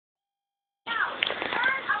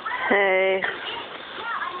Hey,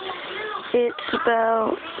 it's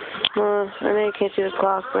about, well, I know you can't see the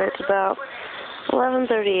clock, but it's about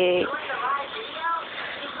 11:38.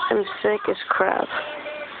 I'm sick as crap.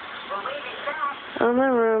 In my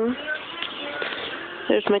room,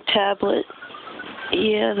 there's my tablet.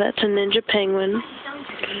 Yeah, that's a Ninja Penguin,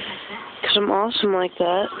 'cause I'm awesome like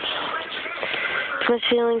that. It's my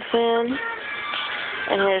ceiling fan,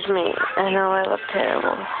 and here's me. I know I look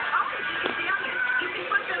terrible.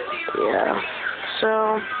 Yeah,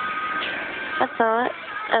 so I thought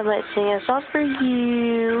I might sing a song for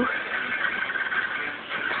you.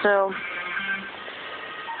 So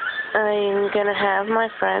I'm gonna have my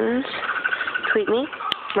friends tweet me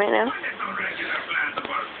right now.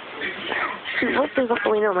 What the fuck?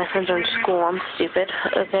 Wait, no, my friends are in school. I'm stupid.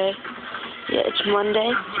 Okay. Yeah, it's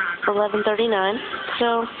Monday, 11:39.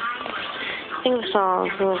 So sing the song.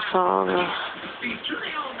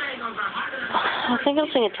 I think I'll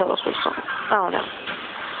sing a Taylor Swift song. I don't know.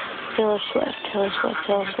 Taylor Swift.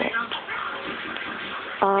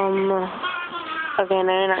 Okay,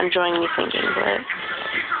 now you're not enjoying me singing, but,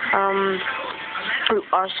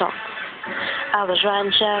 our song. I was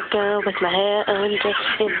riding shotgun with my hair under the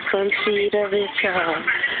front seat of his car.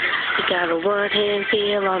 He got a one-hand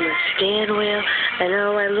feel on the steering wheel. I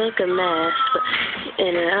know I look a mess, but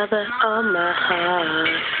in another on my heart.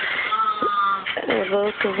 I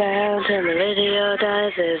look around and the radio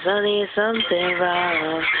dies, there's only something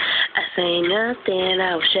wrong. I say nothing,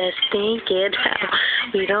 I was just thinking how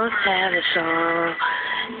we don't have a song.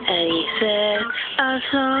 And he said, our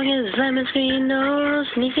song is lemon screen nose,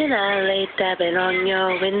 sneaking out late, tapping on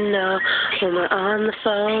your window. When we're on the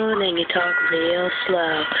phone and you talk real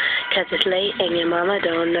slow, 'cause it's late and your mama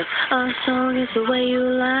don't know. Our song is the way you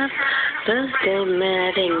laugh. First day, man,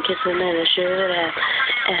 I didn't kiss him and I should have.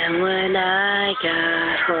 And when I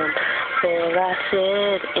got home, well, I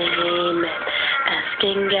said amen,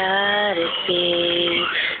 asking God if he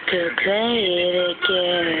could play it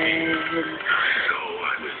again.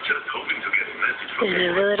 And I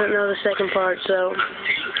really don't know the second part, so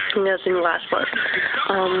I'm gonna sing the last part.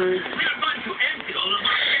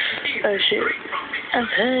 Oh shoot. I've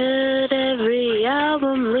heard every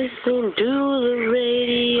album, listened to the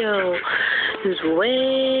radio, just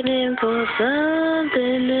waiting for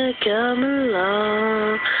something to come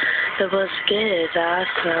along that was as good as our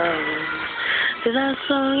song. 'Cause our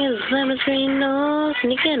song is lemon screen nose,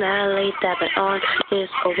 sneaking out late, tapping on his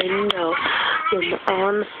window. When we're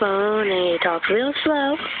on the phone and he talks real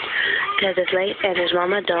slow, 'cause it's late and his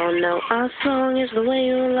mama don't know. Our song is the way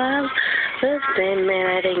you love. First thing, man,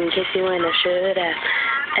 I didn't kiss you when I should have.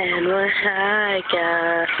 And when I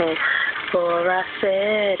got home, for I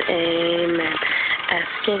said amen,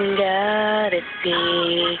 asking God if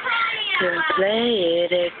he could play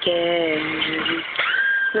it again.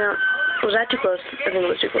 Now, was that too close? I think it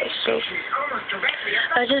was too close. So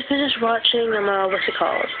I just finished watching what's it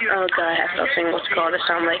called? Oh god, I have to stop saying what's it called. I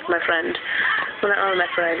sound like my friend. Well, not only my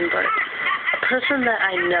friend, but a person that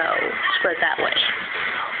I know. Spread that way.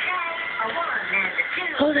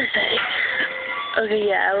 What was I saying? Okay,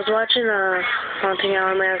 yeah, I was watching Haunting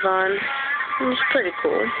Hour Marathon. It was pretty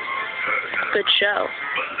cool. Good show.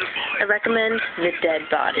 I recommend The Dead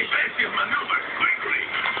Body.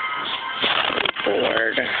 I'm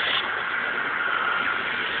bored.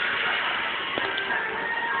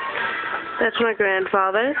 That's my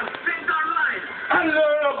grandfather.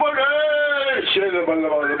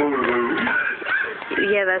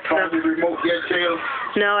 Yeah, that's the...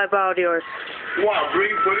 No, I borrowed yours. What,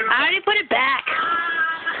 Bree, put it back? I already put it back.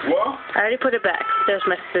 What? I already put it back. There's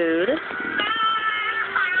my food.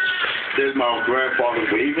 There's my grandfather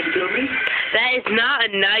waving to me? That is not a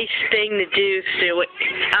nice thing to do, Stu.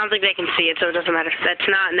 I don't think they can see it, so it doesn't matter. That's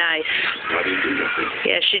not nice. I didn't do nothing.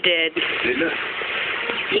 Yes, she did. Didn't I?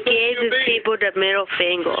 He gave his people the middle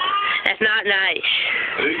finger. That's not nice.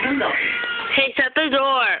 I didn't do nothing. Hey, shut the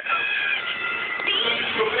door.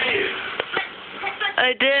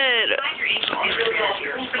 I did.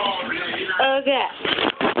 Okay.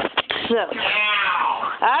 So,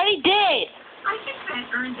 I already did.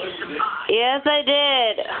 Yes, I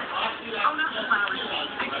did.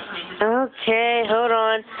 Okay, hold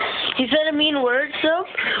on. You said a mean word, so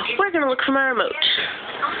we're going to look for my remote.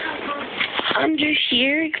 Under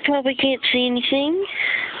here, you probably can't see anything.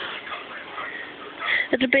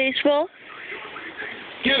 It's a baseball.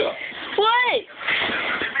 Get up. What?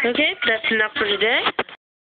 Okay, that's enough for today.